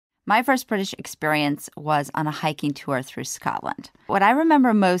My first British experience was on a hiking tour through Scotland. What I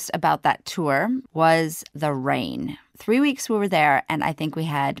remember most about that tour was the rain. 3 weeks we were there, and I think we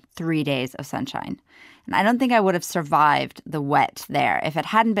had 3 days of sunshine. And I don't think I would have survived the wet there if it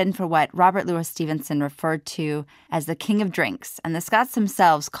hadn't been for what Robert Louis Stevenson referred to as the king of drinks, and the Scots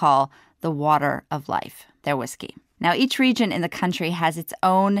themselves call the water of life, their whiskey. Now, each region in the country has its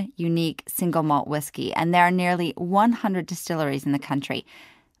own unique single malt whiskey, and there are nearly 100 distilleries in the country.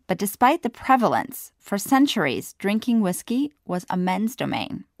 But despite the prevalence, for centuries, drinking whiskey was a men's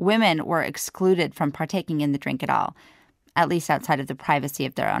domain. Women were excluded from partaking in the drink at all, at least outside of the privacy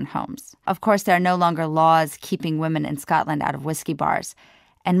of their own homes. Of course, there are no longer laws keeping women in Scotland out of whiskey bars,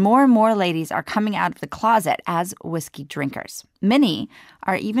 and more ladies are coming out of the closet as whiskey drinkers. Many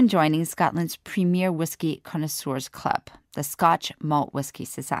are even joining Scotland's premier whiskey connoisseurs club, the Scotch Malt Whisky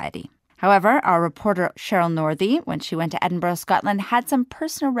Society. However, our reporter Cheryl Northey, when she went to Edinburgh, Scotland, had some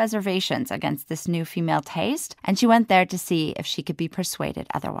personal reservations against this new female taste, and she went there to see if she could be persuaded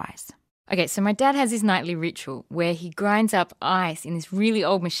otherwise. Okay, so my dad has this nightly ritual where he grinds up ice in this really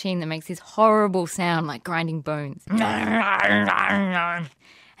old machine that makes this horrible sound like grinding bones. And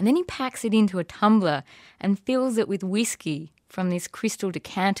then he packs it into a tumbler and fills it with whiskey from this crystal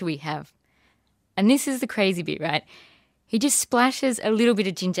decanter we have. And this is the crazy bit, right? He just splashes a little bit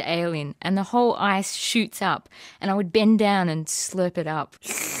of ginger ale in and the whole ice shoots up, and I would bend down and slurp it up.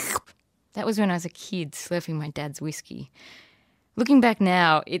 That was when I was a kid, slurping my dad's whiskey. Looking back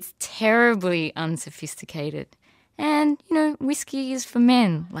now, it's terribly unsophisticated. And, whiskey is for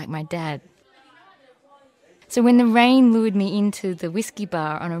men, like my dad. So when the rain lured me into the Whisky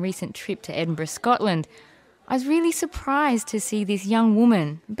Bar on a recent trip to Edinburgh, Scotland, I was really surprised to see this young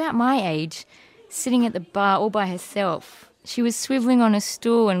woman, about my age, sitting at the bar all by herself. She was swivelling on a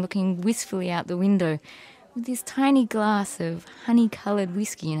stool and looking wistfully out the window with this tiny glass of honey-coloured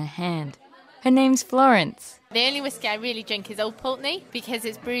whiskey in her hand. Her name's Florence. The only whiskey I really drink is Old Pulteney because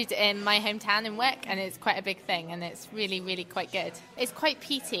it's brewed in my hometown in Wick, and it's quite a big thing, and it's really, really quite good. It's quite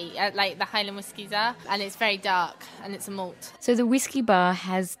peaty, like the Highland whiskies are, and it's very dark, and it's a malt. So the Whisky Bar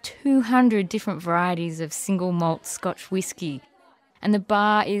has 200 different varieties of single malt Scotch whiskey, and the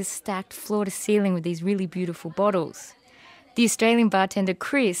bar is stacked floor to ceiling with these really beautiful bottles. The Australian bartender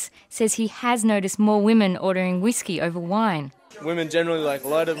Chris says he has noticed more women ordering whiskey over wine. Women generally like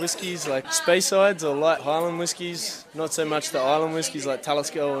lighter whiskies, like Speysides or light Highland whiskies. Not so much the island whiskies like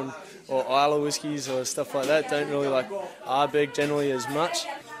Talisker or Isla whiskies or stuff like that. Don't really like Ardbeg generally as much.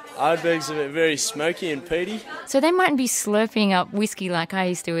 Ardbeg's very smoky and peaty. So they mightn't be slurping up whiskey like I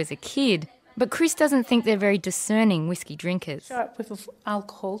used to as a kid, but Chris doesn't think they're very discerning whiskey drinkers. Start with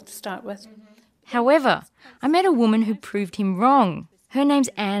alcohol to start with. However, I met a woman who proved him wrong. Her name's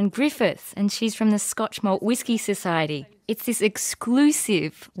Anne Griffiths, and she's from the Scotch Malt Whisky Society. It's this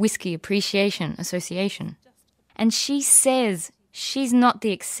exclusive whisky appreciation association. And she says she's not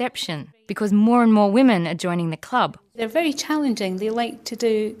the exception because more and more women are joining the club. They're very challenging. They like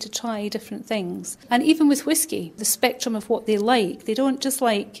to try different things. And even with whiskey, the spectrum of what they like, they don't just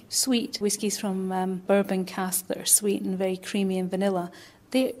like sweet whiskies from bourbon cask that are sweet and very creamy and vanilla.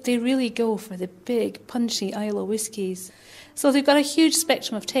 They really go for the big, punchy Isla whiskies. So they've got a huge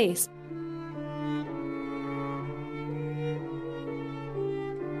spectrum of taste.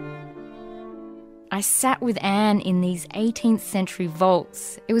 I sat with Anne in these 18th century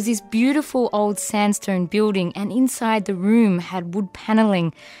vaults. It was this beautiful old sandstone building, and inside the room had wood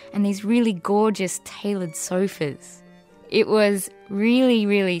panelling and these really gorgeous tailored sofas. It was really,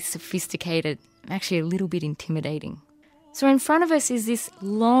 really sophisticated, actually a little bit intimidating. So in front of us is this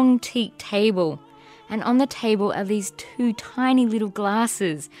long teak table, and on the table are these 2 tiny little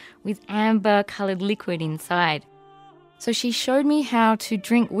glasses with amber-coloured liquid inside. So she showed me how to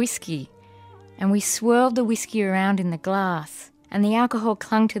drink whiskey, and we swirled the whiskey around in the glass, and the alcohol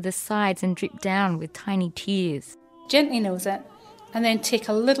clung to the sides and dripped down with tiny tears. Gently nose it, and then take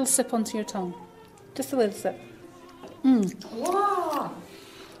a little sip onto your tongue. Just a little sip. Wow!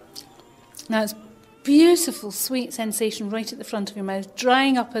 Now it's beautiful, sweet sensation right at the front of your mouth,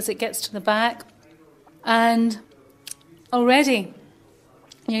 drying up as it gets to the back, and already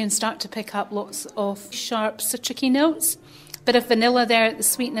you can start to pick up lots of sharp, citricy notes. Bit of vanilla there at the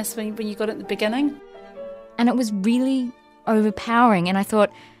sweetness when you got it at the beginning. And it was really overpowering, and I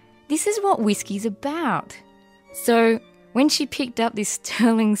thought, this is what whiskey's about. So when she picked up this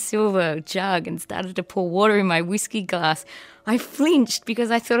sterling silver jug and started to pour water in my whiskey glass, I flinched because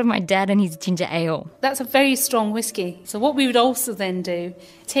I thought of my dad and his ginger ale. That's a very strong whiskey. So what we would also then do,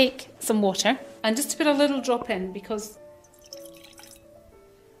 take some water and just to put a little drop in because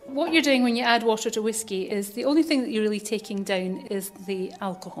What you're doing when you add water to whiskey is the only thing that you're really taking down is the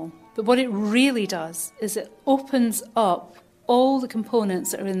alcohol. But what it really does is it opens up all the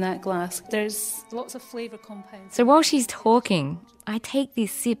components that are in that glass. There's lots of flavour compounds. So while she's talking, I take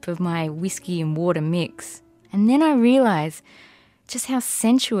this sip of my whiskey and water mix, and then I realise just how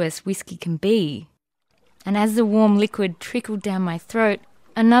sensuous whiskey can be. And as the warm liquid trickled down my throat,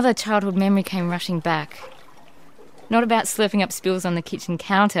 another childhood memory came rushing back. Not about slurping up spills on the kitchen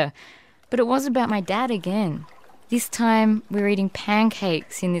counter, but it was about my dad again. This time we were eating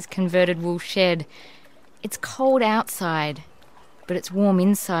pancakes in this converted wool shed. It's cold outside, but it's warm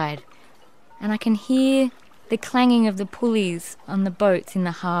inside, and I can hear the clanging of the pulleys on the boats in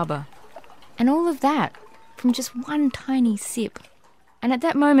the harbour. And all of that from just one tiny sip. And at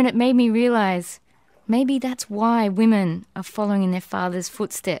that moment it made me realise maybe that's why women are following in their father's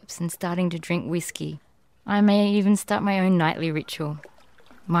footsteps and starting to drink whiskey. I may even start my own nightly ritual,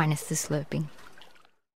 minus the slurping.